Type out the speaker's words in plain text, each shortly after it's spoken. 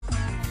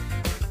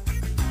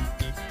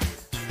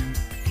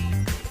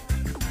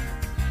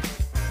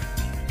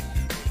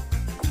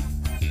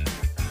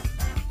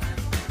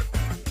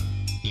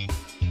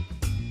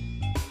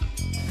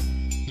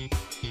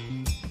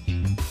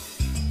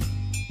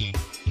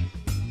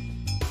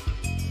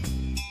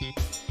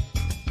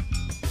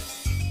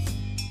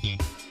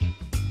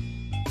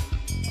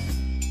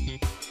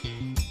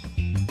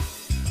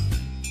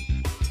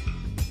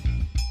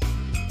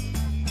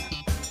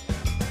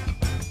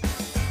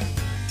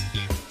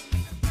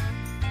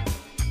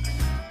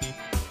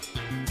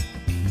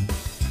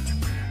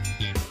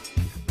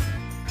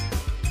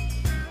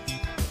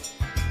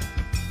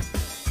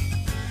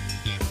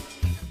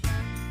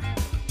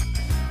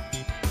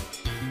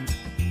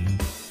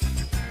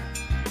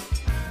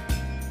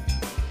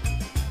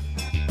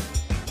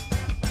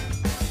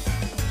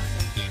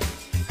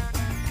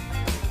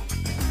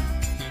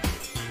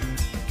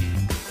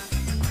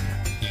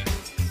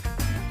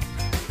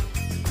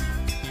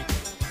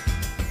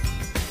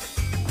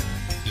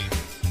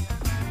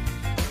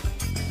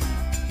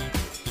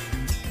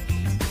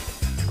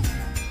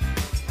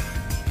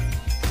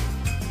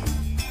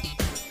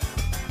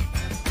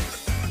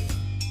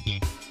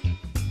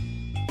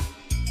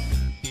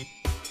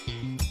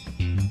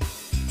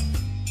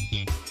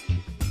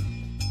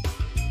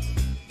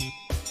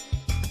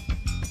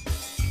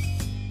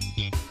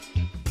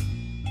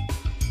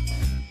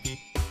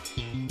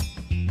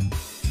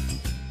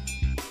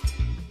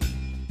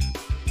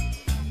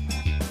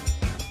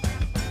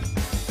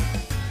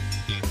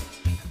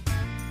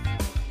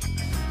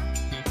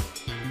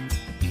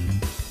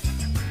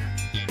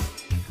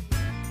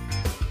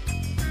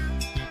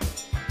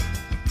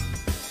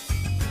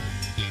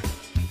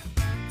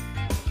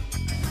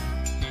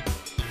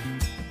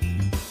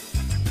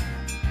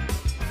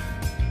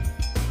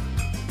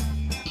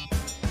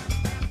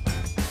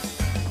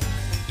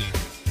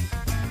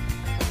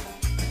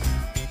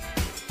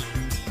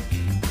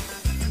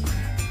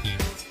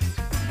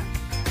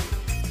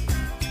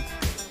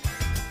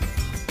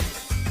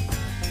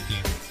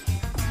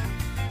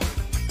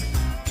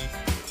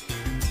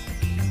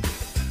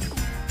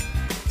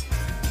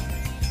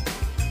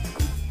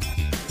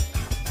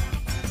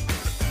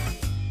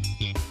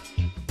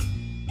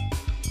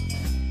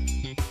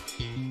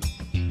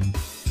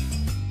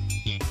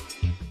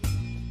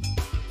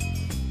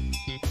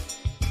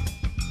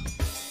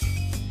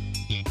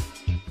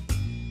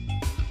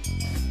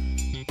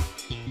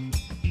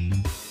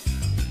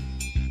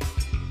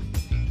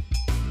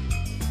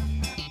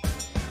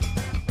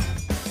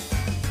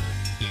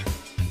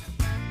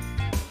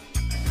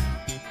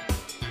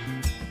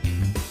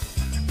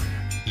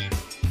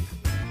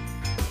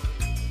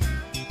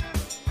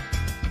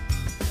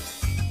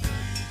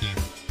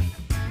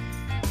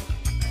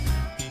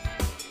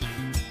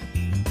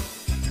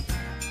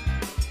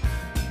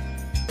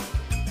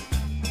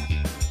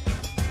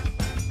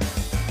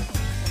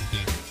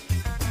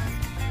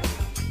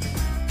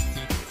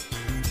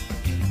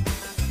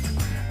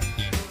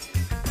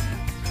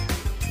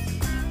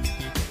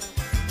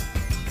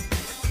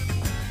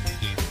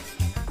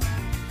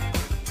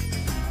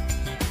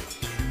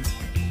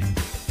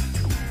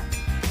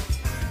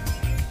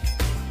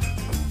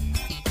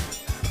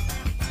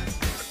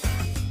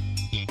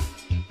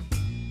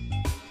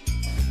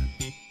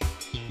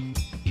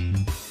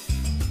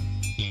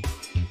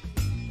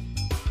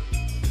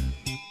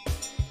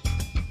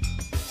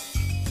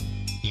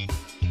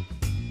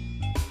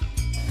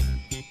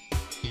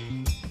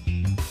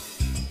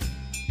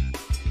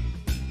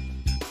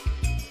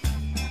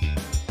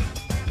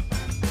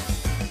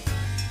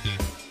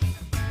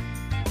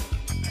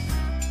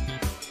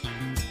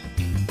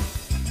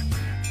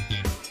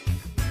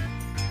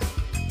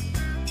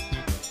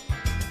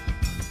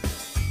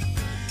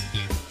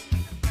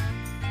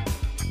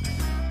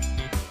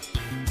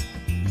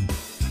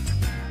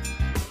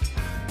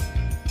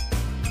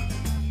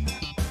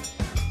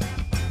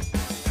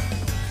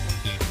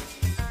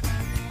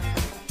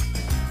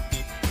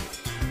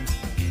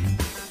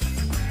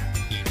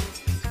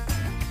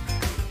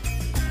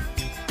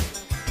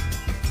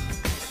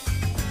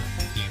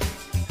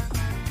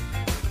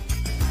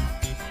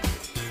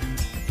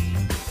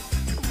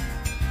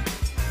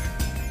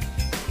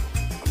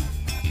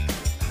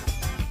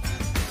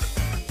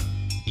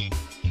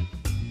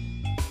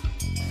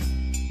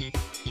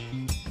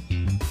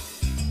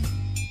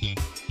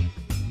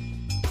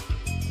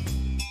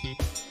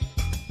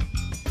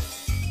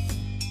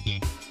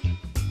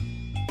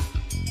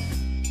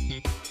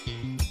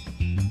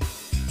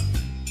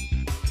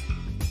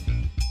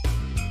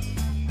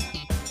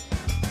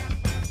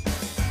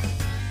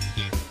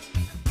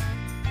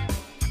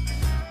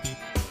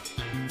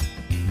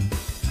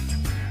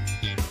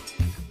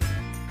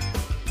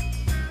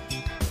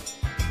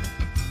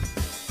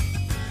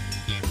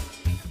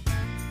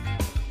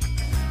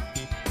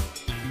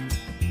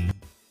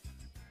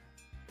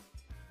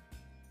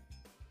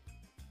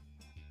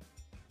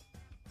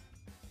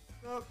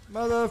Up,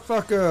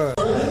 motherfucker.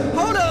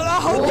 Hold on,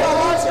 I hope y'all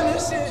watching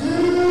this shit.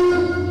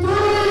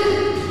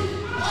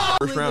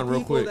 First round,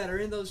 real quick. People that are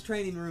in those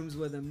training rooms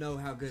with him know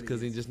how good he is.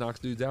 Because he just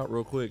knocks dudes out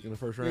real quick in the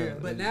first round. Yeah,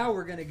 but now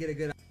we're gonna get a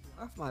good.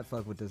 I might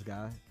fuck with this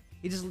guy.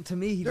 He just, to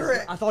me,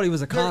 I thought he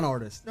was a con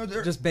artist. No,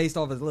 just based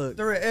off his look.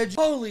 They're edgy.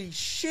 Holy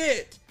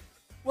shit!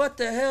 What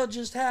the hell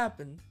just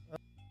happened?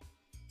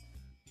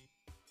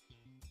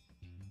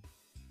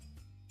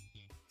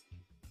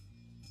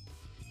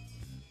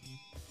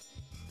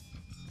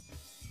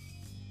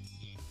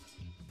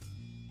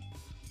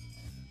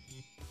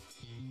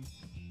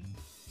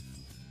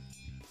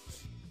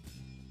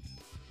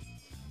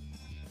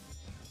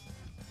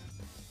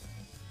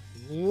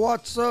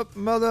 What's up,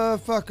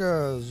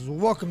 motherfuckers?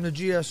 Welcome to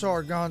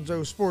GSR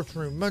Gonzo Sports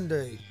Room,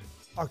 Monday,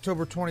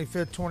 October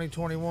 25th,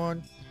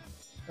 2021.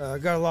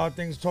 Got a lot of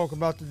things to talk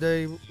about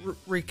today.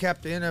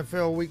 Recap the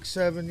NFL Week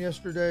 7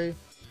 yesterday.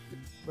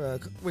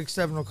 Week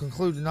 7 will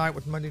conclude tonight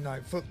with Monday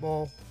Night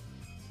Football.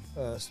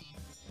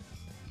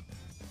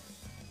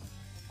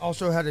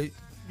 Also had a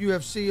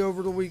UFC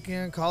over the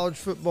weekend, college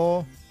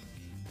football.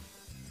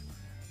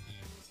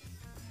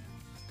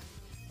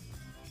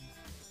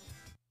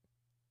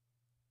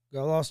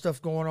 Got a lot of stuff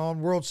going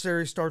on. World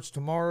Series starts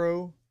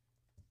tomorrow.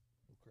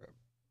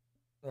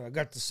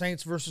 Got the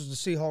Saints versus the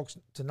Seahawks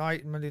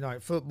tonight in Monday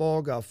Night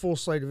Football. Got a full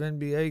slate of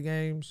NBA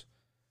games.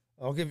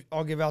 I'll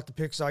give out the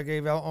picks I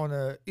gave out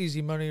on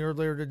Easy Money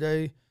earlier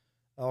today.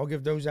 I'll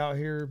give those out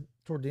here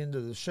toward the end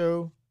of the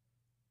show.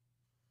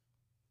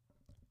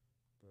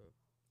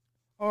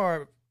 All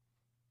right.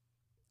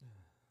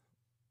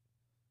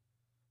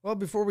 Well,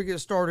 before we get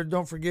started,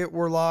 don't forget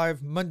we're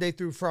live Monday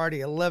through Friday,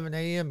 11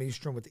 a.m.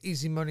 Eastern with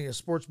Easy Money, a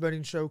sports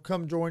betting show.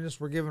 Come join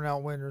us. We're giving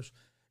out winners.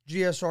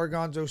 GSR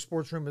Gonzo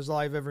Sports Room is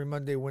live every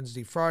Monday,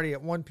 Wednesday, Friday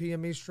at 1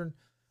 p.m. Eastern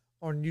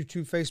on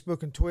YouTube,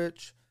 Facebook, and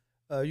Twitch.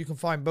 You can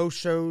find both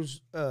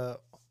shows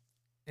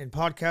in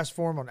podcast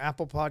form on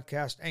Apple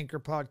Podcast, Anchor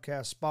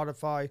Podcast,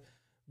 Spotify,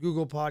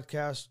 Google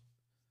Podcast.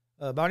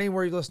 About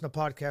anywhere you listen to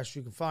podcasts,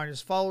 you can find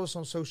us. Follow us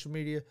on social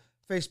media,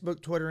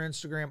 Facebook, Twitter,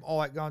 Instagram,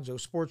 all at Gonzo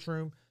Sports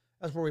Room.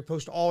 That's where we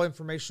post all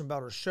information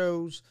about our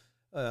shows.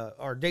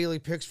 Our daily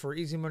picks for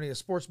Easy Money, a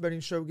sports betting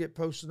show, get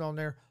posted on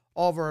there.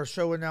 All of our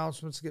show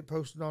announcements get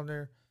posted on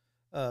there.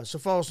 So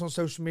follow us on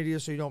social media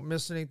so you don't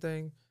miss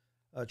anything.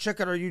 Check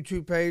out our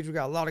YouTube page. We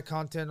got a lot of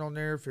content on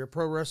there if you're a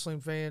pro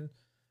wrestling fan.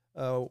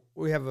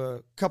 We have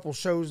a couple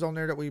shows on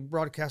there that we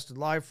broadcasted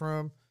live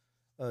from.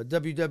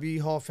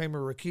 WWE Hall of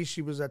Famer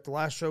Rikishi was at the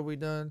last show we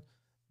done.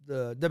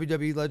 The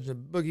WWE Legend of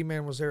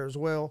Boogeyman was there as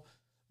well.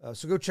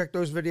 So go check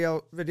those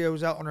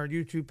videos out on our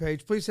YouTube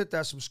page. Please hit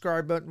that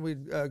subscribe button.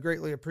 We'd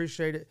greatly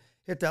appreciate it.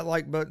 Hit that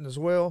like button as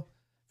well.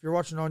 If you're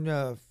watching on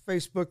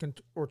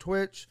Facebook or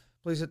Twitch,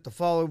 please hit the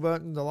follow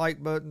button, the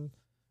like button.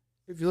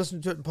 If you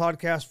listen to it in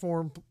podcast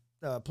form,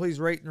 please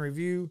rate and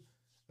review.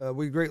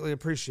 We greatly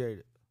appreciate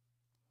it.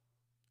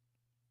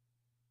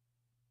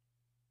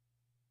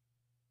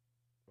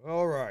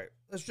 All right,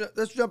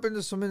 let's jump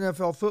into some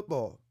NFL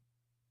football.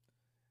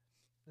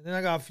 And then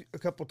I got a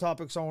couple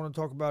topics I want to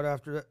talk about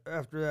after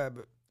that.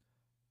 But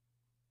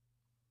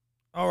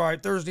all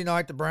right, Thursday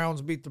night, the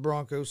Browns beat the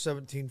Broncos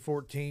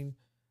 17-14.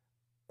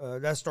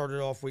 That started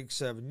off Week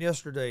 7.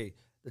 Yesterday,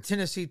 the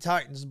Tennessee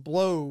Titans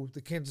blow the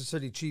Kansas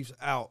City Chiefs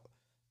out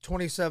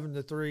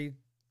 27-3.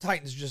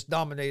 Titans just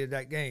dominated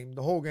that game,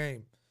 the whole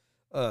game.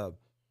 Patrick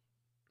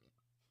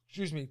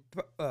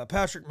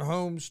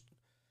Mahomes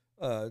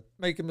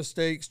making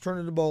mistakes,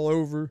 turning the ball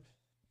over.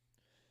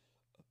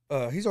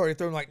 He's already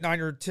thrown like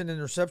 9 or 10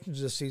 interceptions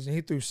this season.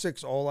 He threw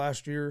 6 all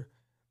last year.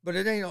 But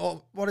it ain't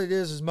all. What it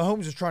is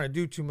Mahomes is trying to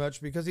do too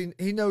much because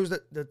he knows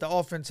that the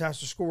offense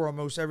has to score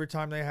almost every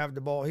time they have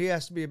the ball. He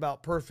has to be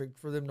about perfect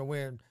for them to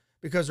win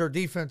because their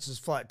defense is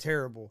flat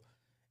terrible.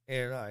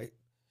 And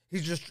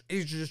he's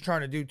just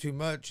trying to do too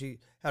much. He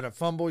had a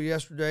fumble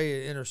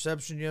yesterday, an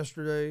interception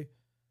yesterday.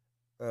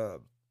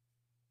 Patrick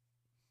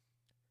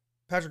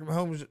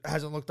Mahomes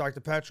hasn't looked like the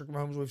Patrick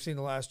Mahomes we've seen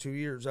the last 2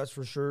 years, that's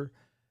for sure.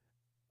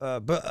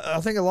 But I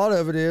think a lot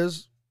of it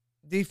is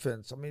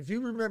defense. I mean, if you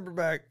remember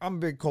back, I'm a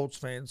big Colts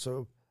fan,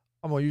 so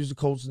I'm going to use the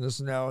Colts in this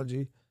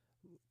analogy.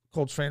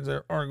 Colts fans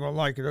aren't going to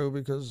like it,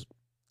 because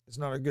it's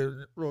not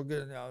a real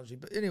good analogy.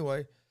 But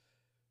anyway,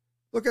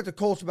 look at the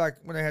Colts back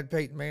when they had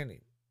Peyton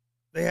Manning.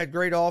 They had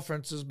great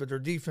offenses, but their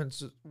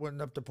defense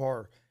wasn't up to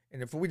par.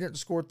 And if we didn't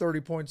score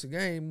 30 points a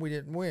game, we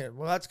didn't win.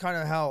 Well, that's kind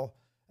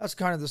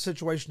of the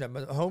situation that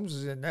Mahomes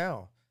is in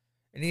now.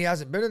 And he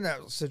hasn't been in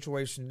that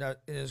situation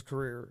in his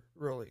career,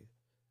 really.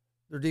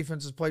 Their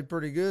defense has played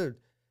pretty good,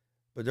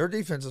 but their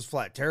defense is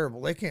flat terrible.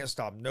 They can't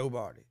stop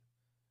nobody.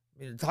 I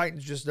mean, the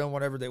Titans just done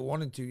whatever they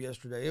wanted to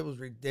yesterday. It was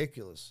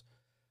ridiculous.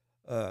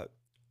 If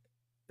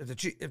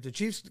the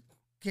Chiefs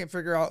can't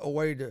figure out a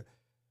way to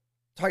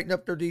tighten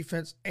up their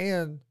defense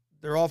and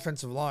their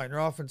offensive line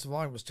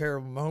was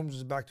terrible. Mahomes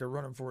is back there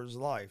running for his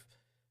life.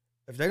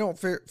 If they don't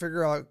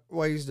figure out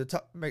ways to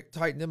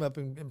tighten them up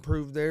and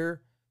improve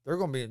they're going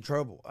to be in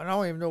trouble. And I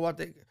don't even know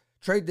what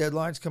trade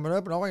deadline's coming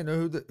up, and I don't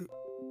even know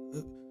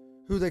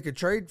who they could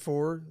trade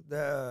for.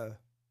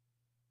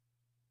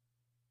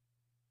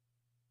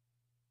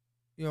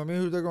 You know what I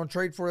mean? Who they're going to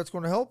trade for that's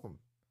going to help them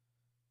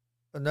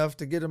enough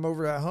to get them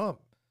over that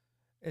hump.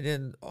 And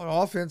then on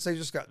offense,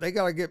 they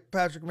got to get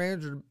Patrick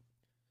Mahomes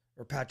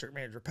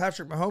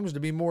to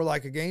be more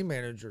like a game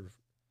manager.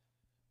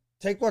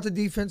 Take what the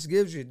defense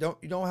gives you.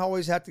 You don't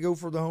always have to go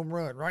for the home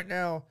run. Right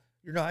now,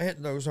 you're not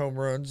hitting those home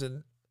runs,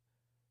 and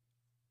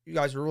you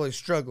guys are really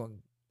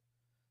struggling.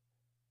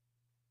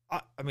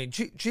 I mean,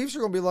 Chiefs are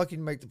going to be lucky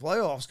to make the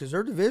playoffs because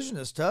their division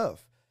is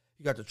tough.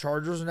 You got the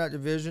Chargers in that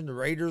division. The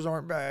Raiders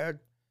aren't bad.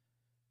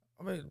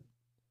 I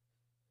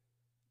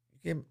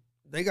mean,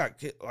 they got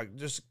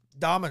just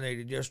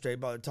dominated yesterday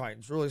by the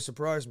Titans. Really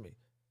surprised me.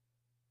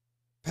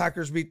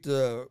 Packers beat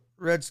the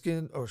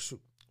Washington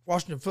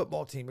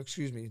football team,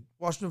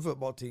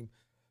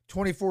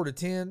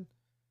 24-10.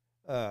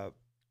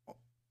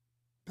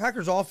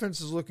 Packers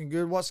offense is looking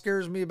good. What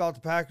scares me about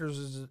the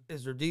Packers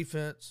is their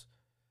defense.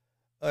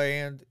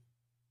 And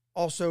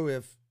also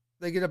if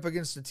they get up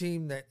against a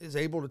team that is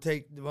able to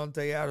take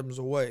Devontae Adams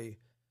away,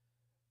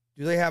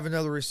 do they have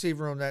another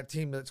receiver on that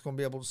team that's going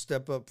to be able to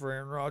step up for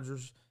Aaron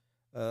Rodgers?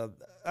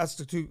 That's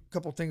the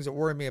couple things that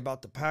worry me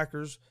about the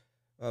Packers.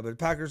 But the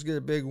Packers get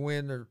a big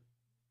win. They're,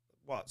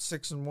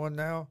 6-1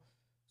 now?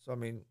 So, I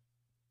mean,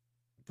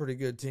 pretty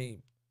good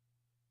team.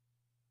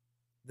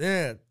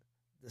 Then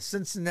the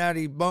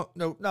Cincinnati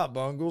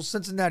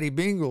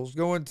Bengals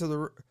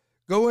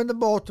go into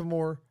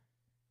Baltimore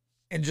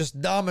and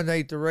just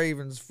dominate the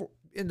Ravens.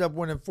 End up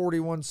winning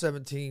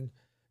 41-17.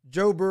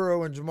 Joe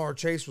Burrow and Jamar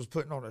Chase was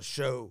putting on a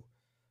show.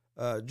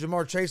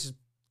 Jamar Chase,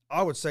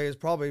 I would say,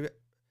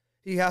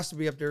 he has to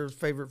be up there as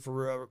favorite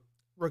for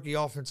rookie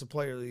offensive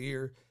player of the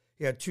year.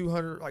 He had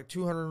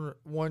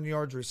 201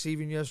 yards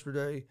receiving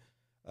yesterday.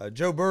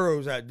 Joe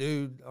Burrow's that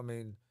dude. I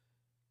mean,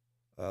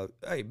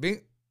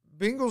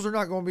 Bengals are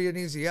not going to be an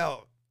easy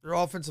out. Their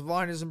offensive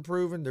line is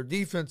improving. Their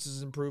defense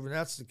is improving.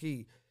 That's the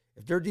key.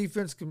 If their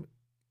defense can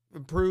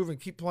improve and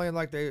keep playing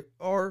like they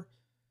are,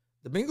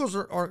 the Bengals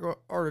aren't going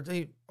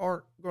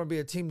to be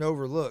a team to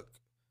overlook,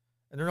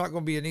 and they're not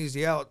going to be an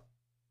easy out.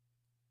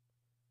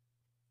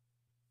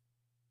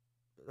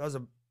 That was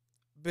a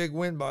big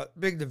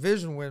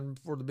division win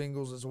for the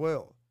Bengals as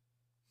well.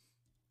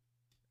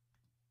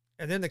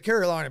 And then the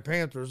Carolina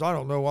Panthers, I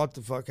don't know what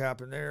the fuck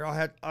happened there.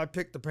 I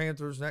picked the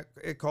Panthers, and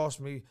it cost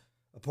me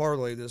a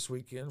parlay this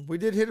weekend. We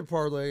did hit a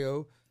parlay,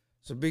 you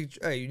need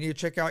to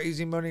check out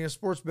Easy Money, a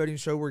sports betting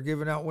show. We're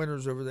giving out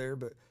winners over there.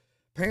 But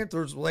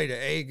Panthers laid an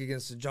egg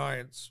against the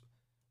Giants,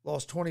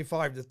 lost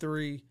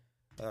 25-3.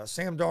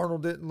 Sam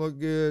Darnold didn't look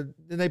good.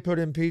 Then they put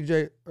in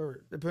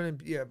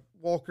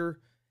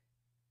Walker,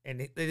 and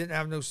they didn't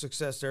have no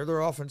success there. Their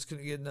offense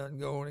couldn't get nothing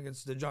going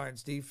against the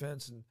Giants'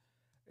 defense, and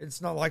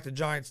it's not like the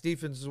Giants'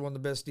 defense is one of the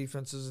best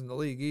defenses in the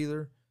league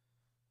either.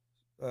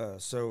 I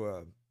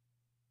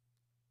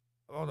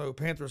don't know.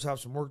 Panthers have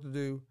some work to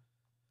do.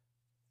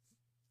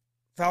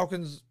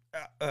 Falcons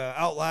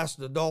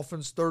outlasted the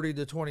Dolphins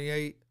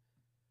 30-28.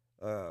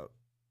 That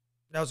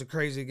was a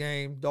crazy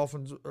game.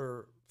 Falcons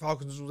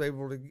was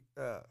able to.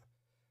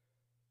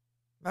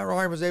 Matt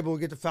Ryan was able to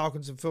get the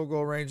Falcons in field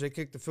goal range. They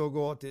kicked the field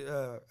goal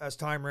as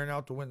time ran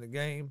out to win the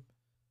game.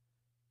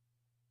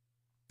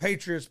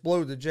 Patriots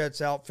blew the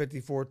Jets out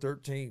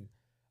 54-13.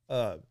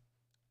 I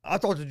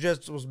thought the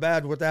Jets was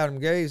bad with Adam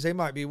Gase. They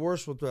might be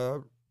worse with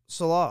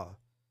Salah.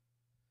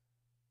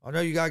 I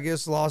know you got to give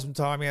Salah some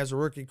time. He has a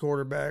rookie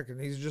quarterback, and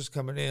he's just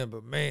coming in.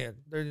 But, man,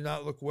 they did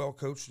not look well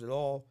coached at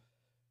all.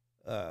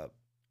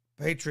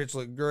 Patriots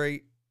look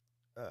great.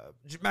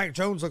 Mac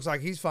Jones looks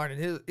like he's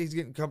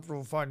getting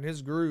comfortable finding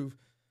his groove.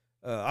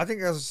 I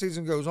think as the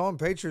season goes on,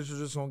 Patriots are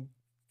just going to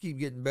keep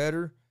getting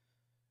better.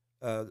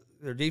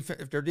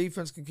 If their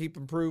defense can keep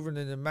improving,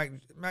 and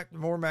then the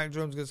more Mac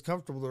Jones gets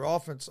comfortable, their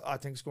offense, I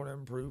think, is going to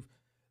improve.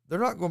 They're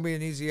not going to be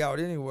an easy out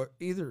anyway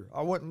either.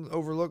 I wouldn't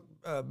overlook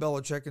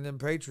Belichick and them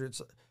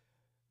Patriots.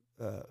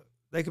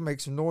 They can make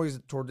some noise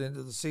toward the end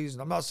of the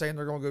season. I'm not saying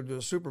they're going to go to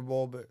a Super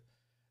Bowl, but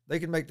they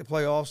can make the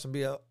playoffs and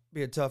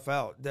be a tough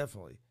out,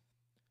 definitely.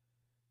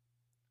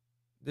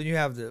 Then you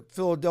have the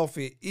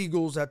Philadelphia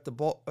Eagles at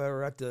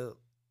the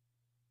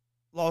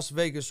Las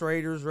Vegas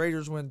Raiders.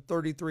 Raiders win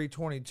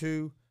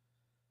 33-22.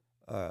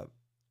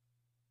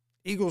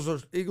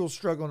 Eagles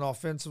struggling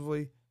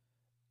offensively.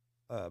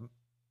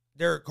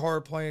 Derek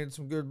Carr playing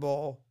some good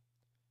ball.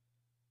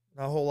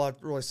 Not a whole lot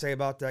to really say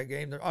about that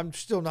game. I'm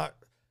still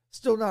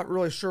not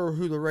really sure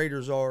who the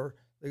Raiders are.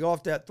 They go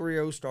off that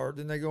 3-0 start,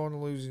 then they go on a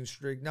losing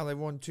streak. Now they've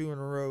won 2 in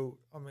a row.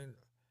 I mean,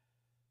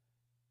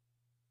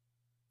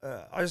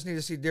 I just need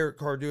to see Derek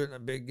Carr do it in a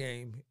big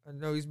game. I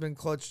know he's been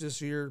clutch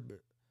this year, but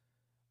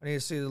I need to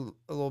see a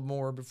little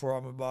more before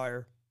I'm a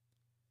buyer.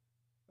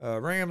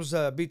 Rams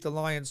beat the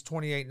Lions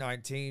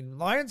 28-19.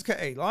 Lions,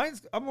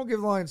 I'm going to give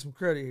Lions some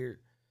credit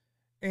here.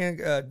 And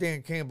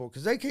Dan Campbell,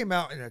 because they came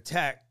out and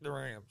attacked the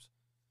Rams.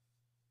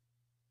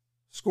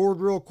 Scored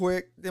real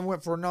quick, then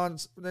went for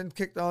then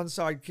kicked the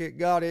onside kick,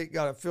 got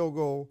a field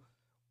goal,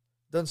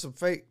 done some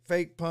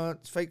fake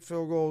punts, fake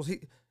field goals.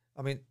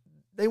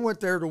 They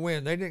went there to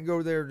win. They didn't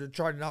go there to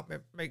try to not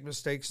make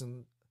mistakes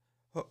and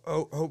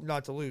hope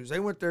not to lose. They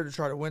went there to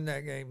try to win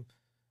that game.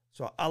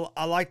 So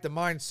I like the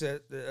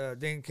mindset that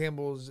Dan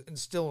Campbell is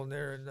instilling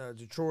there in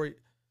Detroit.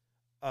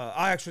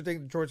 I actually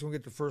think Detroit's going to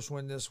get the first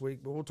win this week,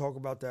 but we'll talk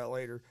about that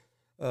later.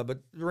 But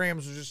the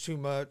Rams are just too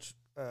much.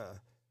 A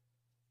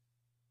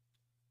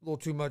little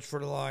too much for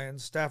the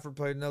Lions. Stafford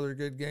played another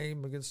good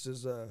game against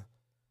his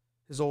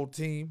old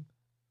team.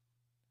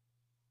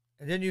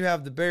 And then you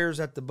have the Bears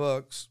at the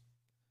Bucks.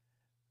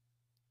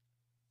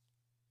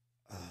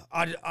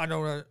 I don't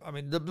know. I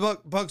mean, the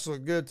Bucks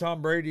look good.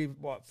 Tom Brady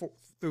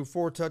threw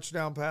 4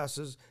 touchdown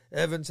passes.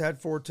 Evans had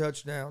 4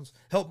 touchdowns.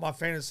 Helped my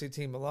fantasy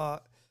team a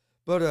lot.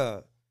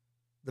 But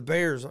the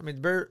Bears, I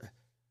mean, the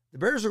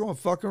Bears are going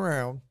to fuck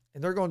around,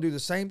 and they're going to do the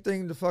same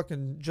thing to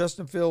fucking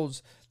Justin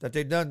Fields that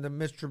they done to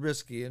Mitch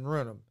Trubisky and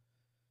run him.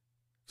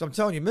 So I'm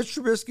telling you, Mitch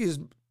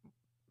Trubisky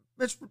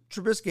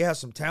has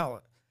some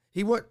talent.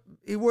 He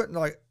wouldn't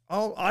like.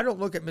 I don't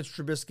look at Mitch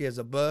Trubisky as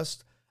a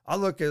bust. I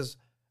look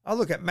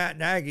at Matt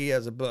Nagy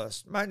as a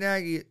bust. Matt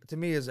Nagy to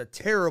me is a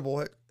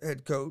terrible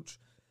head coach.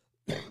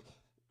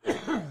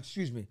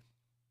 Excuse me.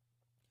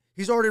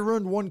 He's already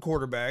ruined 1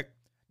 quarterback.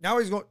 Now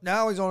he's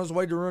on his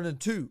way to running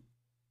 2.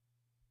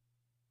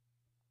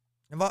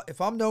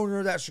 If I'm the owner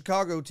of that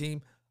Chicago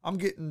team, I'm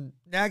getting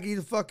Nagy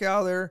the fuck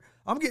out of there.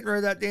 I'm getting rid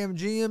of that damn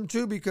GM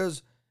too,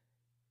 because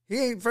he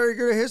ain't very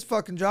good at his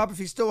fucking job if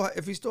he still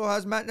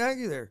has Matt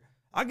Nagy there.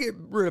 I get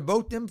rid of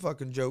both them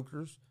fucking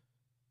jokers.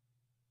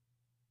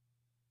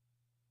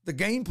 The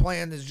game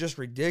plan is just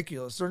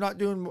ridiculous. They're not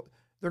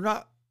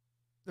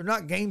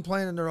game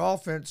planning their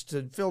offense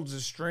to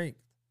Fields' strength.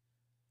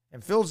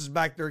 And Fields is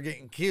back there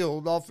getting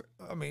killed.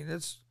 I mean,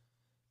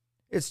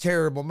 it's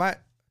terrible.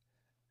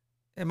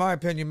 In my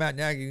opinion, Matt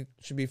Nagy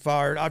should be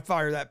fired. I'd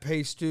fire that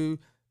Pace too.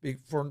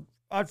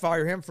 I'd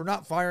fire him for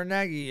not firing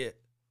Nagy yet.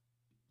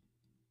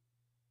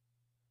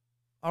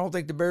 I don't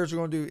think the Bears are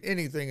going to do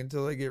anything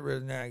until they get rid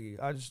of Nagy.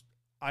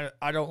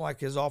 I don't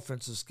like his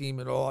offensive scheme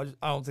at all.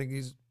 I don't think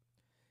he's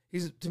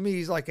to me,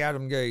 he's like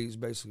Adam Gase,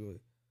 basically.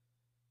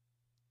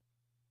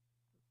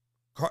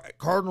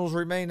 Cardinals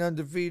remain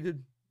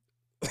undefeated.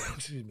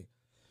 Excuse me.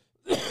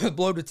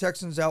 Blow the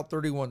Texans out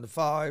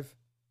 31-5.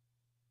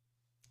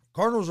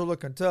 Cardinals are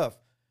looking tough.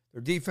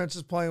 Their defense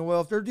is playing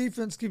well. If their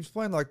defense keeps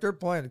playing like they're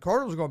playing, the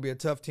Cardinals are going to be a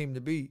tough team to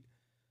beat.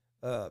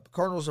 The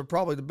Cardinals are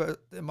probably the best,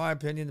 in my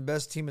opinion, the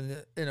best team in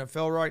the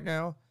NFL right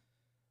now.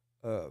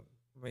 I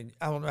mean,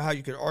 I don't know how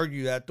you could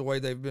argue that the way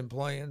they've been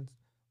playing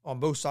on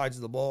both sides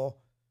of the ball.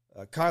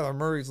 Kyler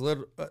Murray's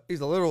he's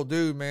a little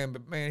dude, man,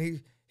 but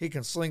man, he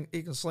can sling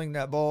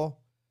that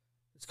ball.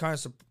 It's kind of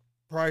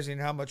surprising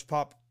how much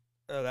pop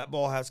that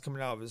ball has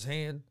coming out of his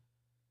hand.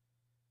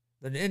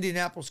 Then the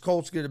Indianapolis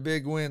Colts get a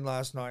big win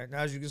last night. And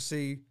as you can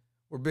see,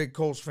 we're big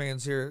Colts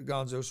fans here at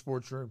Gonzo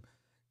Sports Room.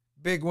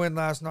 Big win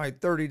last night,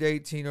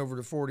 30-18 over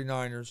the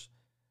 49ers.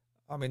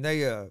 I mean,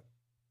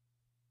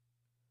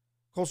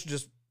 Colts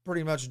just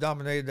pretty much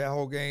dominated that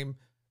whole game.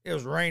 It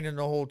was raining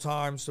the whole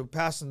time, so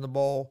passing the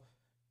ball,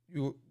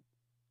 you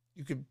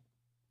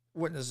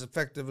wasn't as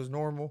effective as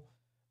normal.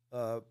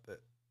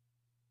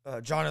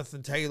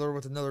 Jonathan Taylor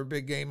with another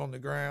big game on the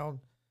ground.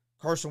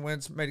 Carson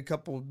Wentz made a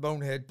couple of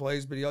bonehead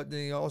plays, but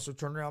he also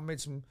turned around and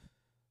made some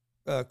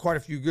quite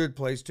a few good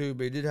plays too.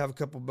 But he did have a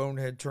couple of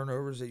bonehead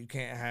turnovers that you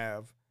can't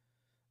have.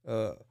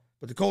 But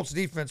the Colts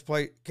defense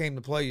came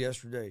to play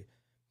yesterday.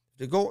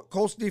 The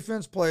Colts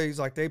defense plays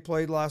like they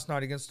played last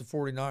night against the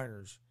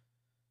 49ers.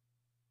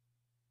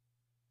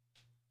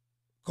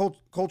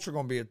 Colts are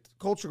going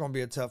to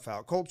be a tough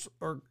out. Colts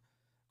are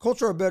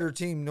a better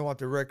team than what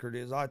their record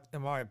is,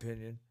 in my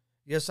opinion.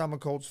 Yes, I'm a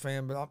Colts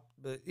fan, but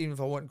even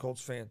if I wasn't a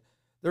Colts fan,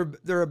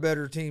 they're a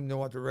better team than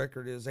what their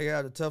record is. They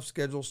had a tough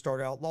schedule start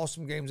out, lost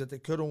some games that they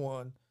could have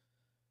won.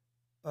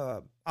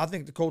 I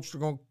think the Colts are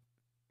going to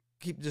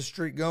keep this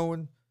streak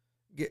going,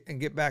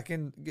 get back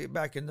in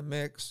the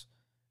mix.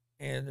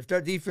 And if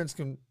that defense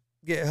can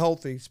get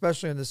healthy,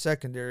 especially in the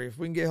secondary, if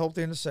we can get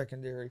healthy in the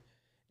secondary,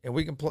 and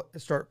we can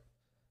start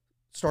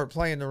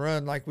playing the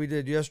run like we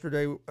did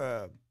yesterday,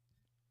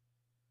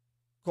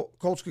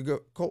 Colts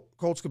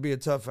could be a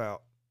tough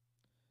out.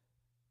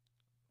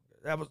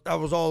 That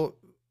was all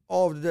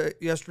of the day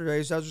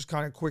yesterday. So that was just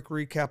kind of a quick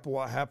recap of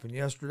what happened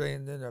yesterday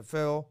in the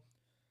NFL.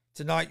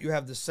 Tonight you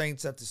have the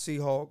Saints at the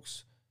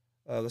Seahawks.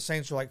 The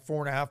Saints are like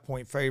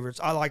 4.5-point favorites.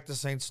 I like the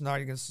Saints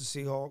tonight against the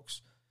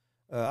Seahawks.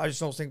 I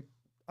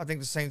think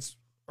the Saints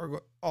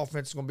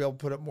offense is going to be able to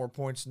put up more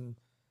points, and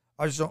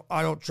I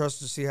don't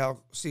trust the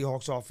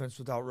Seahawks offense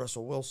without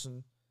Russell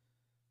Wilson.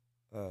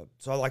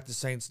 So I like the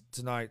Saints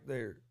tonight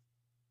there.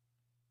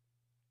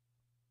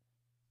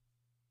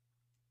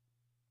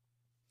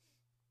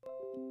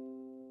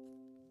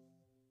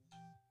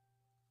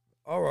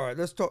 All right,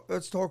 let's talk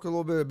a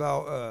little bit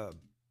about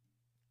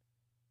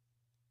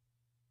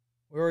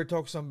we already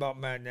talked some about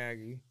Matt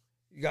Nagy.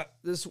 You got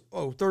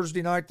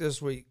Thursday night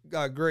this week.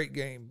 Got a great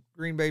game.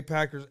 Green Bay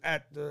Packers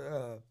at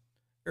the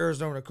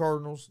Arizona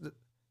Cardinals.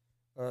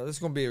 This is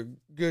going to be a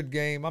good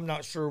game. I'm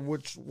not sure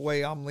which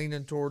way I'm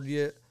leaning toward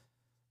yet.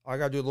 I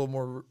got to do a little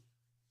more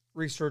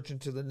research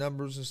into the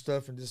numbers and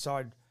stuff and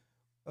decide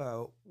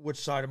which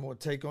side I'm going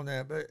to take on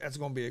that. But that's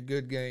going to be a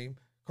good game.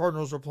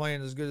 Cardinals are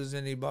playing as good as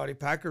anybody.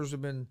 Packers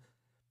have been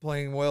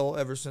playing well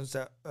ever since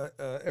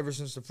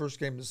the first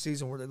game of the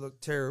season where they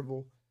looked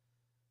terrible.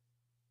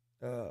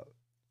 Are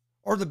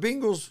the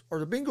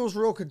Bengals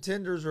real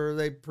contenders or are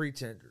they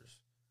pretenders?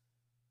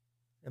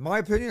 In my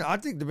opinion, I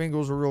think the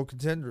Bengals are real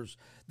contenders.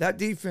 That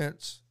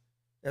defense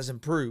has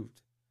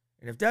improved.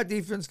 And if that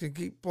defense can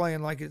keep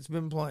playing like it's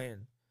been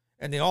playing,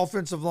 and the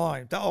offensive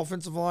line, that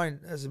offensive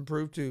line has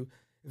improved too.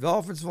 If the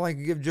offensive line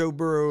can give Joe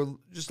Burrow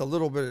just a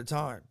little bit of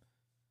time,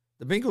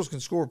 the Bengals can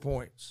score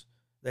points.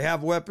 They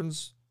have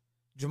weapons.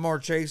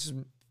 Jamar Chase is,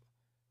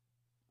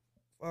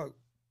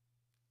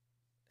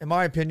 in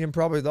my opinion,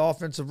 probably the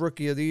offensive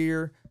rookie of the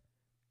year.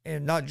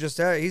 And not just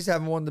that, he's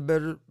having one of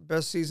the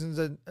best seasons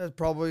as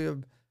probably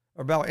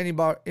about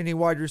any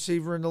wide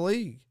receiver in the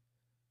league.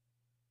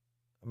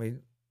 I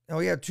mean,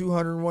 he had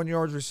 201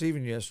 yards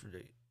receiving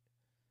yesterday.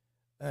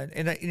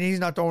 And he's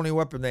not the only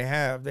weapon they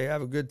have. They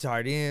have a good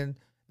tight end.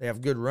 They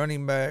have good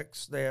running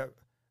backs. They have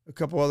a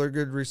couple other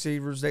good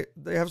receivers. They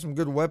have some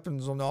good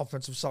weapons on the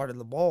offensive side of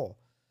the ball.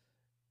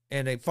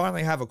 And they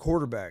finally have a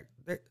quarterback.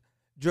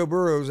 Joe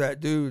Burrow's that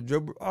dude.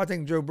 I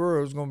think Joe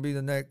Burrow is going to be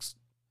the next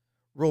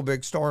real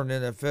big star in the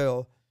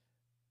NFL.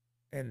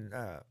 And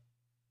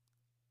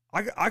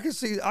I can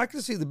see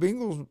the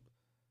Bengals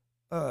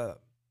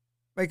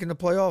making the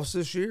playoffs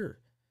this year.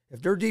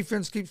 If their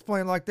defense keeps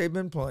playing like they've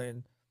been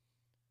playing,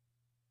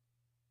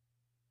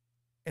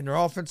 and their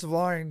offensive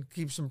line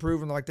keeps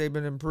improving like they've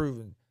been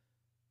improving,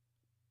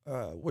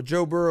 with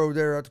Joe Burrow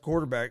there at the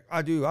quarterback,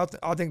 I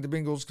think the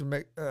Bengals can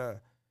make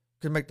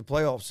the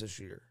playoffs this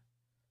year.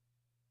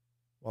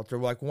 Well, they're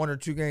like one or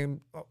two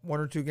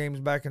games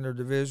back in their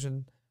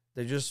division.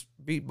 They just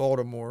beat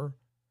Baltimore.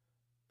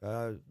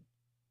 I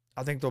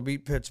think they'll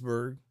beat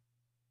Pittsburgh.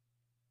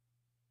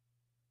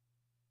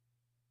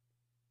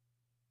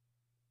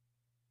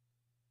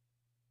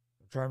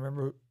 I'm trying to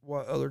remember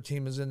what other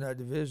team is in that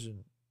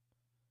division.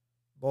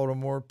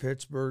 Baltimore,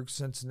 Pittsburgh,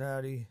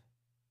 Cincinnati,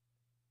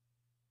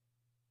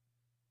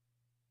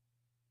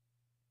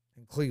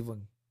 and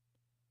Cleveland.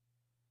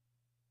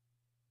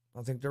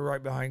 I think they're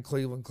right behind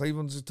Cleveland.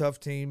 Cleveland's a tough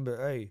team, but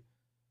hey,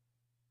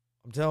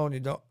 I'm telling you,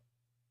 don't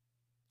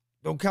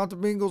count the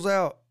Bengals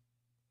out.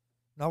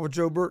 Not with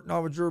Joe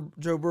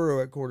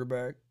Burrow at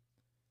quarterback.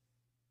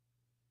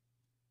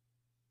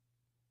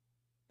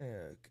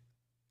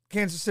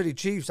 Kansas City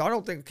Chiefs. I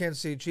don't think the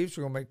Kansas City Chiefs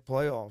are going to make the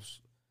playoffs.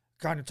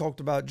 Kind of talked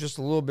about it just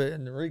a little bit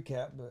in the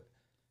recap, but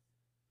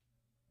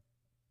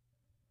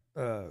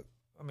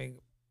I mean,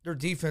 their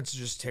defense is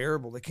just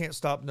terrible. They can't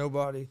stop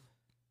nobody.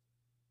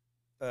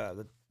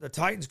 The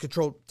Titans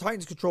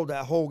controlled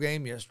that whole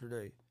game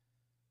yesterday.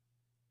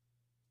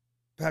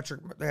 They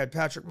had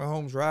Patrick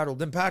Mahomes rattled.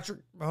 Then Patrick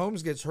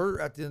Mahomes gets hurt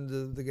at the end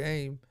of the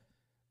game.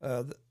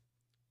 They're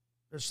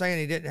saying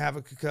he didn't have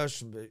a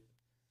concussion, but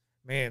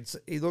man,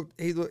 he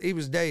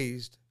was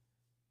dazed.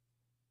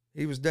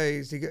 He was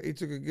dazed. He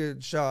took a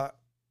good shot.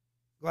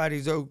 Glad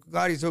he's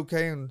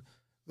okay, and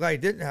glad he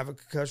didn't have a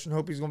concussion.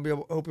 Hope he'll be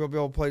able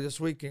to play this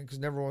weekend because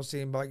never want to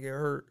see anybody get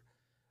hurt.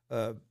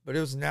 But it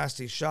was a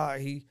nasty shot.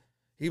 He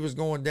was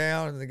going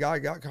down, and the guy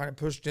got kind of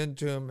pushed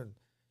into him, and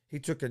he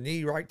took a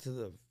knee right to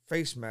the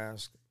face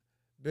mask,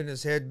 bent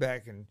his head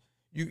back, and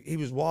he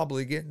was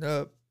wobbly getting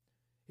up.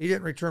 He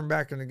didn't return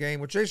back in the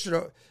game, which they should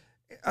have.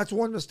 That's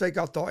one mistake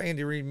I thought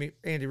Andy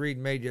Reid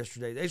made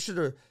yesterday. They should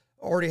have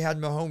already had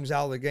Mahomes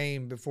out of the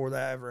game before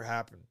that ever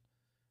happened.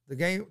 The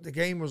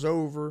game was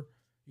over.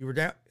 You were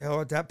down.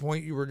 Hell, at that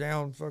point, you were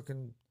down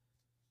fucking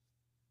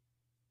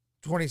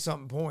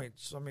 20-something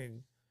points. I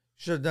mean,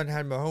 should have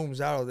had Mahomes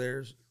out of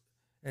there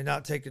and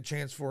not take a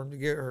chance for him to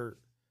get hurt.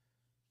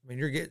 I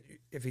mean,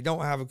 if he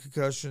don't have a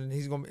concussion,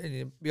 he's going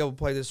to be able to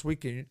play this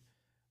weekend.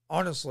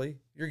 Honestly,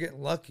 you're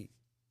getting lucky.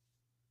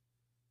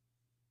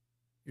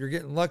 You're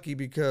getting lucky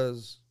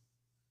because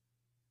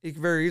he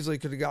very easily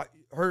could have got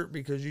hurt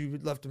because you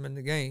left him in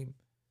the game,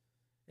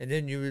 and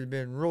then you would have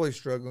been really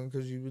struggling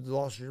because you would have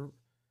lost your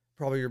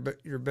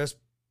best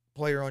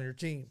player on your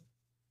team.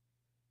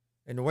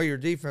 And the way your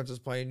defense is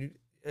playing,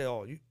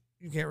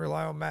 you can't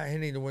rely on Matt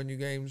Henney to win you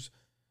games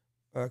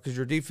because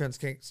your defense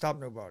can't stop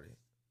nobody.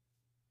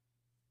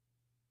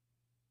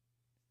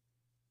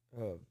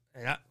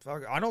 And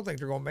I don't think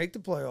they're going to make the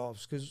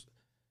playoffs because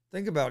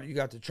think about it. You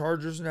got the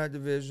Chargers in that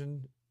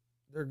division.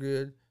 They're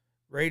good.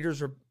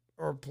 Raiders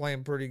are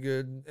playing pretty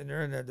good, and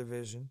they're in that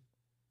division.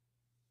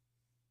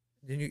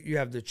 Then you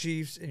have the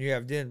Chiefs, and you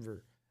have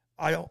Denver.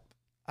 I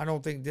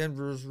don't think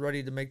Denver's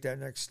ready to make that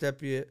next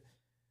step yet.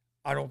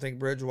 I don't think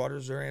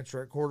Bridgewater's their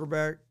answer at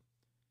quarterback.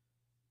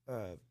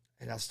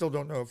 And I still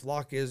don't know if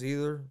Locke is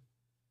either.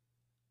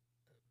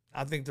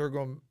 I think they're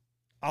going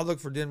 – I'll look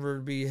for Denver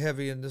to be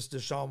heavy in this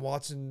Deshaun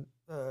Watson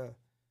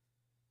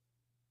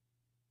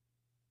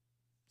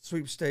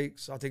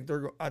sweepstakes. I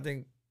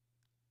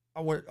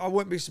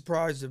wouldn't be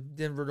surprised if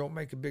Denver don't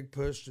make a big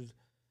push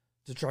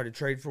to try to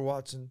trade for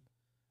Watson.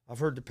 I've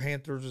heard the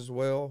Panthers as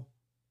well.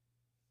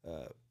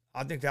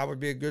 I think that would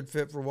be a good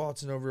fit for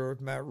Watson over there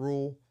with Matt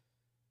Rule.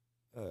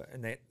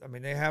 And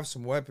they have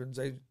some weapons.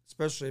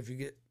 Especially if you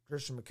get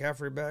Christian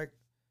McCaffrey back.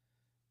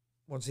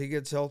 once he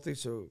gets healthy.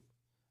 So,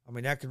 I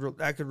mean, that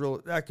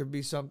could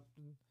be something.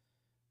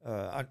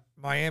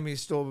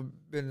 Miami's still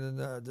been in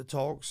the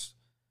talks,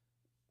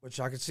 which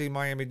I could see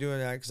Miami doing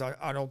that because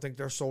I don't think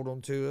they're sold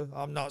on Tua.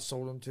 I'm not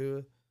sold on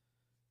Tua.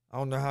 I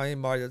don't know how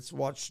anybody that's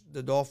watched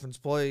the Dolphins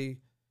play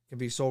can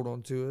be sold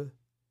on Tua.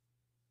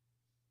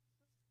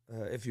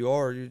 If you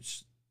are,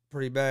 it's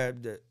pretty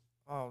bad. That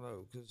I don't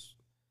know because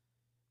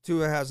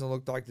Tua hasn't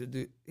looked like the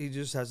dude. He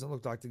just hasn't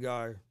looked like the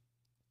guy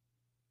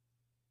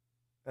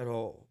at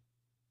all.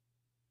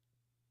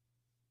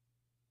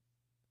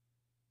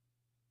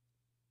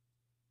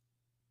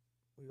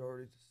 We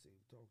already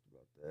talked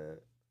about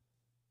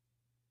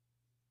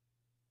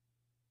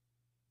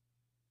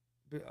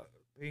that.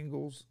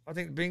 Bengals. I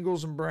think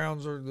Bengals and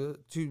Browns are the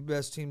two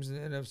best teams in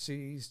the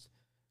NFC East.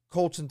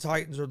 Colts and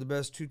Titans are the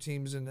best two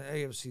teams in the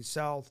AFC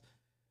South.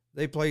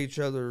 They play each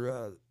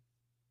other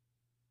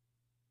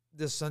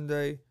this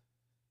Sunday.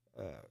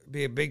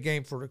 Be a big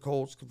game for the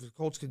Colts. If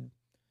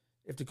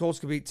the Colts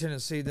could beat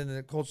Tennessee, then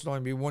the Colts would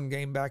only be one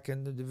game back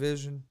in the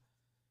division.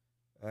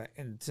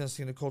 And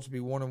Tennessee and the Colts would be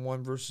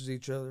 1-1 versus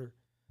each other.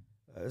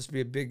 This would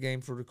be a big game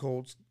for the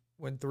Colts.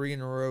 Win 3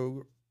 in a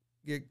row.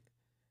 Get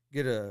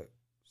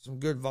some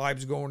good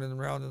vibes going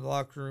around in the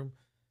locker room.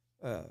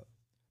 But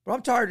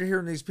I'm tired of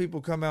hearing these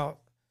people come out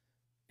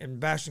and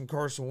bashing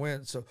Carson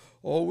Wentz. So,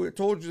 we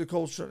told you the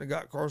Colts shouldn't have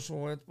got Carson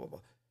Wentz. Blah, blah.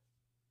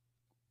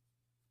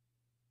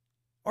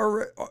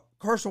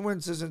 Carson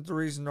Wentz isn't the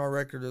reason our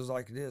record is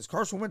like it is.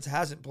 Carson Wentz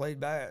hasn't played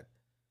bad.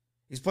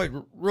 He's played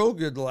real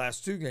good the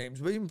last 2 games,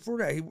 but even before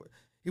that,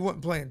 he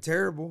wasn't playing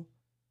terrible.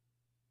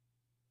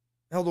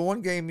 Hell, the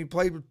one game he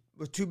played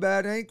with 2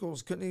 bad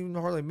ankles, couldn't even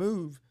hardly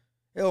move.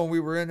 Hell, and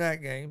we were in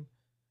that game.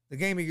 The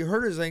game he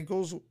hurt his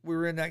ankles, we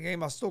were in that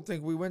game. I still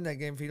think we win that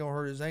game if he don't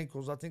hurt his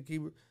ankles. I think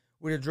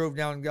we'd have drove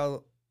down and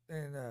got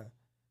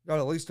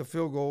at least a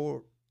field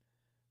goal.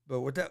 I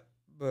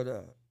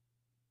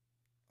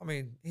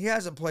mean, he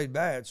hasn't played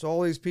bad. So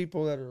all these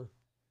people that are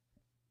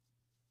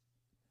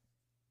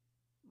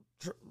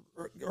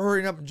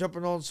hurrying up and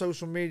jumping on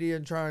social media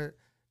and trying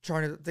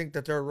to think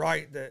that they're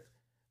right, that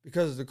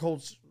because the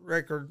Colts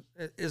record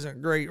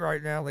isn't great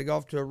right now, they got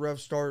off to a rough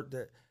start,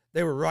 that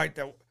they were right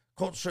that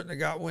Colts shouldn't have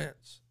got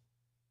Wentz.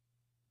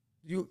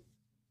 Do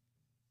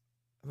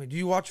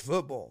you watch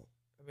football?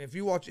 I mean, if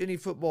you watch any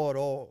football at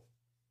all,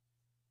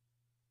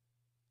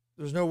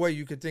 there's no way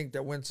you could think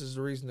that Wentz is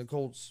the reason the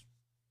Colts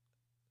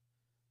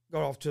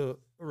got off to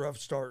a rough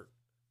start.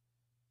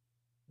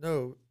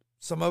 No,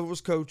 some of it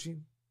was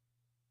coaching.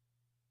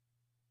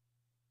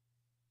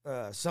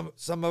 Some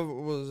of it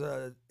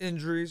was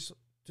injuries.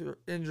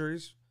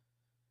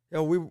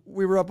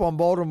 We were up on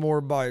Baltimore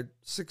by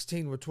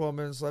 16 with 12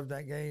 minutes left in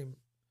that game.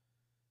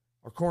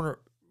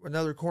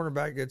 Another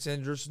cornerback gets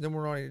injured, so then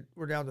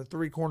we're down to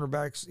 3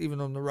 cornerbacks even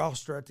on the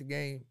roster at the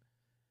game,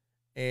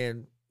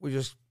 and we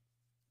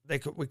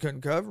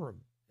couldn't cover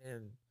them.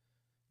 And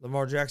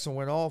Lamar Jackson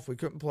went off. We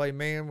couldn't play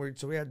man,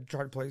 so we had to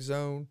try to play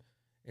zone,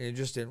 and it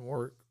just didn't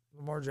work.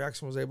 Lamar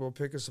Jackson was able to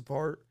pick us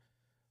apart.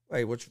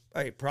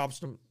 Props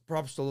to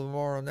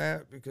Lamar on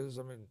that, because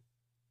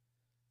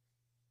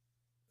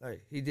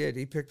he did.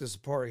 He picked us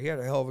apart. He had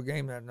a hell of a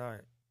game that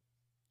night.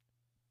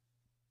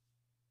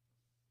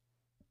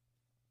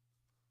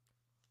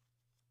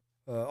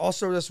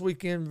 Also this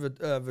weekend,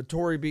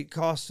 Vittori beat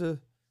Costa.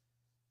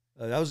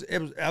 That was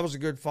a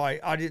good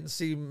fight. I didn't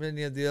see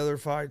many of the other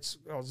fights.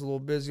 I was a little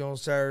busy on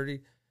Saturday.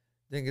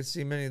 Didn't get to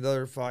see many of the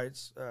other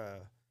fights.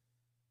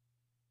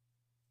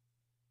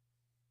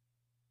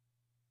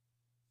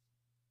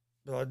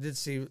 But I did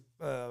see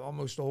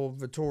almost the whole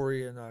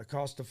Vittori and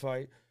Costa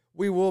fight.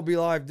 We will be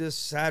live this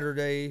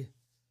Saturday.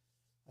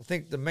 I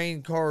think the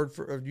main card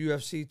of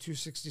UFC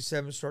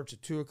 267 starts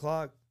at 2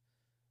 o'clock.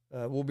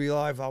 We'll be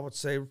live, I would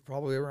say,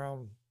 probably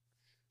around,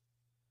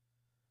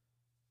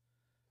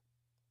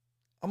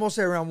 I'm going to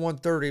say around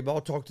 1:30, but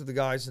I'll talk to the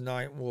guys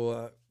tonight, and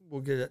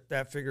we'll get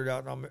that figured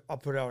out, and I'll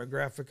put out a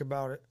graphic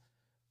about it.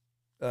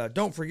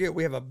 Don't forget,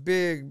 we have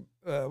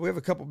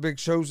a couple big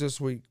shows this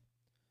week.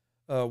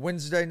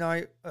 Wednesday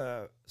night,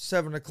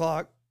 7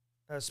 o'clock.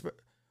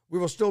 We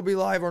will still be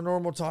live our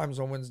normal times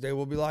on Wednesday.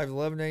 We'll be live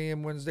 11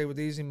 a.m. Wednesday with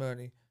Easy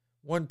Money,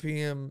 1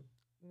 p.m.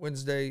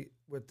 Wednesday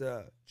with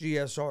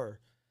GSR.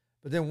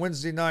 But then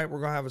Wednesday night, we're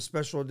going to have a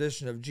special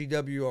edition of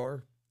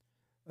GWR,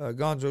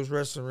 Gonzo's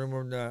Wrestling Room,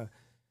 when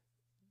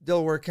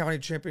Delaware County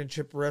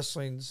Championship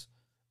Wrestling's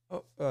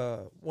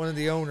one of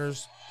the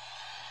owners,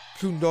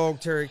 Coon Dog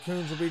Terry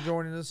Coons, will be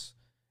joining us,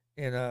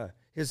 and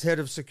his head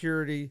of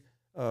security,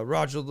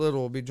 Roger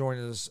Little, will be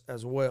joining us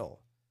as well.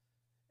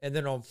 And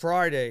then on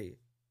Friday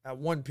at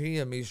 1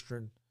 p.m.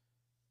 Eastern,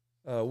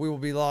 we will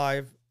be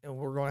live, and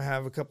we're going to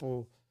have a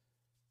couple.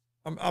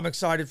 I'm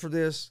excited for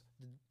this.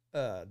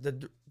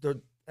 The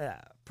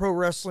pro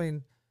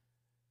wrestling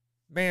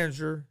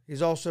manager.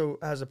 He's also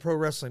has a pro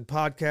wrestling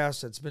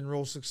podcast that's been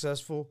real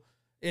successful.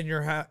 In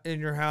your house,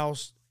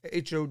 HOWSE.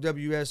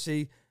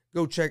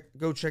 Go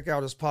check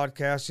out his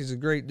podcast. He's a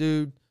great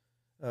dude.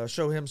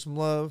 Show him some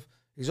love.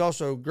 He's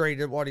also great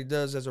at what he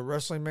does as a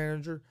wrestling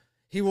manager.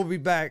 He will be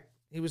back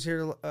He was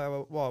here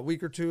a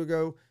week or two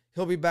ago.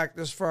 He'll be back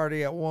this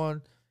Friday at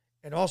 1.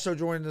 And also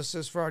joining us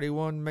this Friday,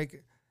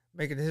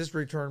 making his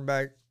return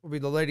back, will be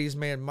the ladies'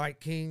 man, Mike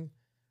King.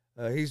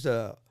 He's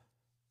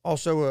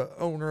also a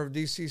owner of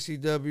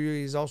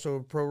DCCW. He's also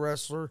a pro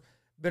wrestler.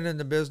 Been in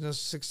the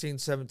business 16,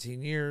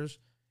 17 years.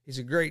 He's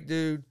a great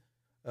dude.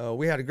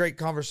 We had a great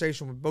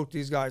conversation with both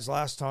these guys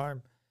last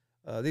time.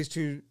 These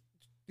two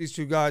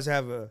guys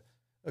have a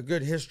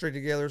good history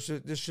together, so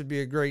this should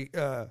be a great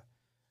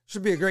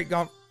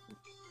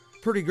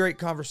pretty great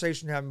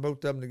conversation having both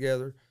of them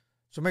together.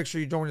 So make sure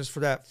you join us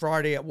for that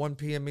Friday at 1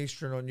 p.m.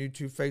 Eastern on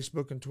YouTube,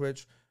 Facebook, and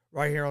Twitch,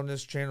 right here on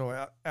this channel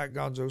at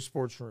Gonzo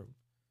Sports Room.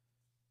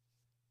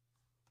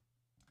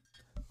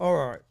 All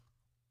right,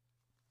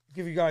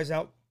 give you guys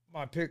out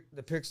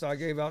the picks I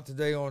gave out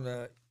today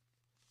on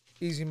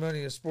Easy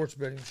Money, a sports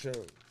betting show.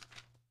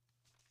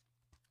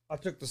 I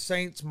took the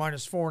Saints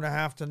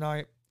 -4.5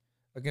 tonight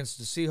against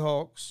the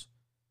Seahawks.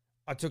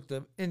 I took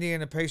the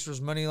Indiana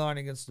Pacers money line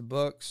against the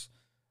Bucks.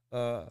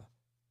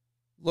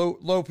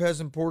 Lopez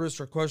and Portis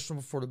are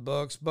questionable for the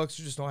Bucks. Bucks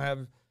just don't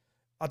have.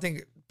 I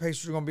think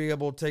Pacers are going to be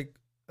able to take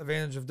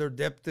advantage of their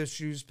depth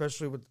issues,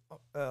 especially with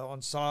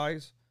on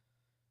size.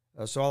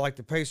 So I like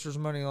the Pacers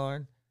money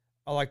line.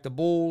 I like the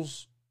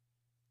Bulls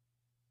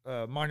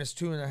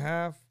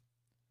 -2.5.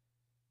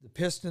 The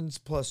Pistons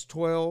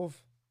 +12.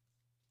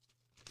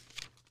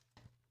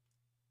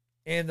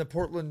 And the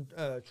Portland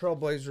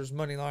Trailblazers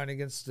money line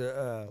against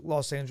the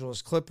Los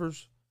Angeles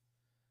Clippers.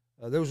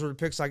 Those were the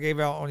picks I gave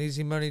out on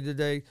Easy Money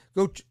today.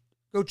 Go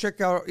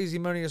check out Easy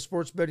Money, a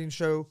sports betting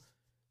show.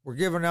 We're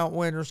giving out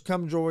winners.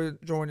 Come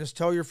join us.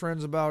 Tell your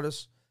friends about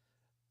us.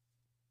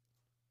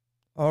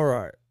 All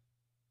right.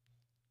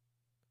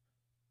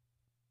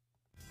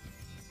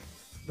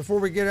 Before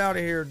we get out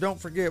of here, don't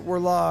forget we're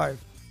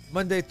live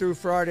Monday through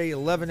Friday,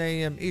 11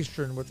 a.m.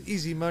 Eastern with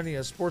Easy Money,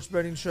 a sports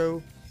betting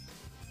show.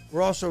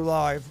 We're also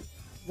live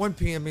 1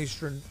 p.m.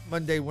 Eastern,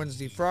 Monday,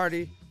 Wednesday,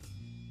 Friday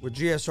with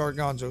GSR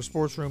Gonzo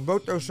Sports Room.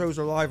 Both those shows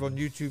are live on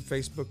YouTube,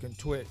 Facebook, and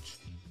Twitch.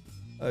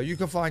 You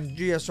can find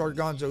GSR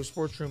Gonzo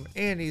Sports Room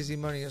and Easy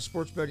Money, a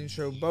sports betting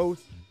show,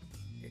 both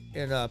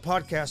in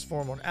podcast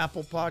form on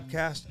Apple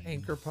Podcast,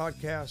 Anchor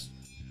Podcast,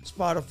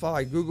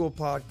 Spotify, Google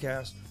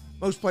Podcast.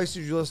 Most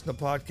places you listen to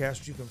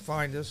podcasts, you can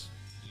find us.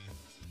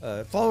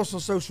 Follow us on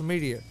social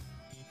media.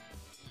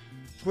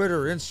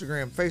 Twitter,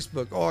 Instagram,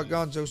 Facebook, all at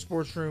Gonzo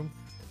Sports Room.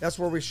 That's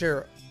where we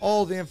share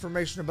all the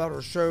information about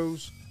our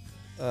shows.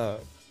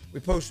 We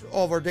post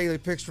all of our daily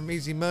picks from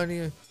Easy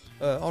Money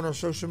on our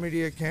social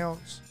media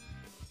accounts.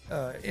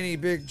 Any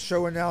big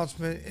show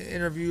announcement,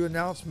 interview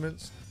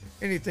announcements,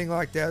 anything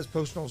like that is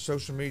posted on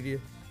social media.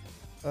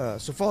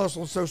 So follow us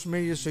on social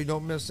media so you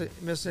don't miss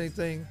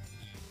anything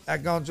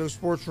at Gonzo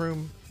Sports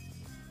Room,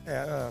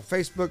 at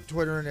Facebook,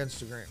 Twitter, and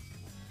Instagram.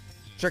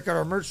 Check out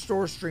our merch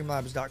store,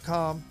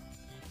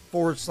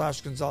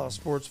 streamlabs.com/Gonzalez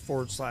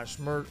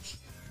Sports/merch.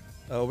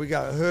 We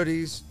got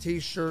hoodies,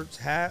 t-shirts,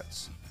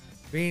 hats,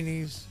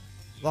 beanies,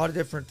 a lot of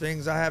different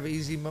things. I have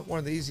one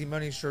of the Easy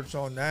Money shirts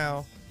on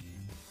now.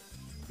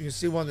 You can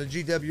see one of the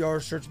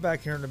GWR shirts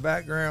back here in the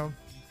background.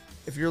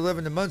 If you're living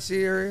in the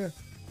Muncie area,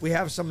 we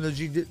have some of the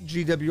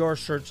GWR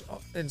shirts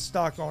in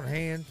stock on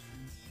hand.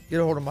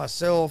 Get a hold of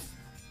myself,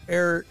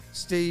 Eric,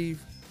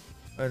 Steve,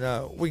 and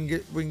we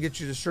can get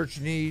you the shirts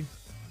you need.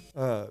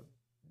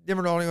 Them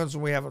are the only ones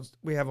we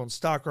have on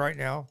stock right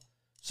now.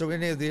 So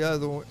any of the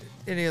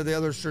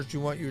other shirts you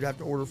want, you'd have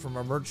to order from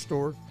our merch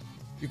store.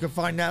 You can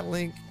find that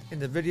link in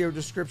the video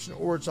description,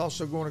 or it's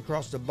also going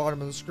across the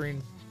bottom of the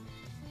screen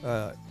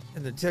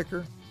in the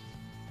ticker.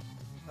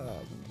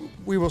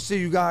 We will see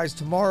you guys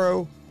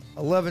tomorrow,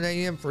 11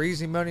 a.m. for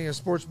Easy Money, a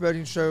sports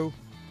betting show.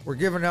 We're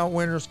giving out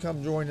winners.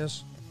 Come join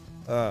us.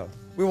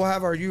 We will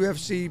have our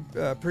UFC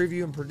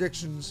preview and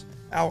predictions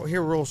out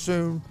here real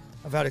soon.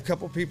 I've had a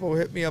couple people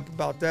hit me up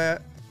about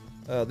that.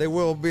 They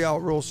will be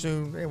out real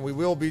soon, and we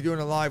will be doing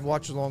a live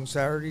watch-along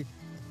Saturday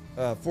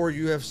for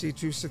UFC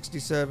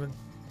 267.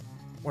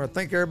 I want to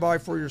thank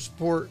everybody for your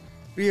support.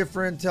 Be a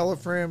friend, tell a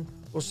friend.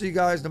 We'll see you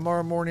guys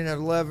tomorrow morning at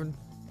 11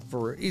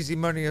 for Easy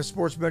Money, a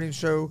sports betting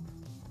show.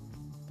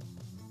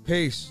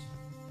 Peace.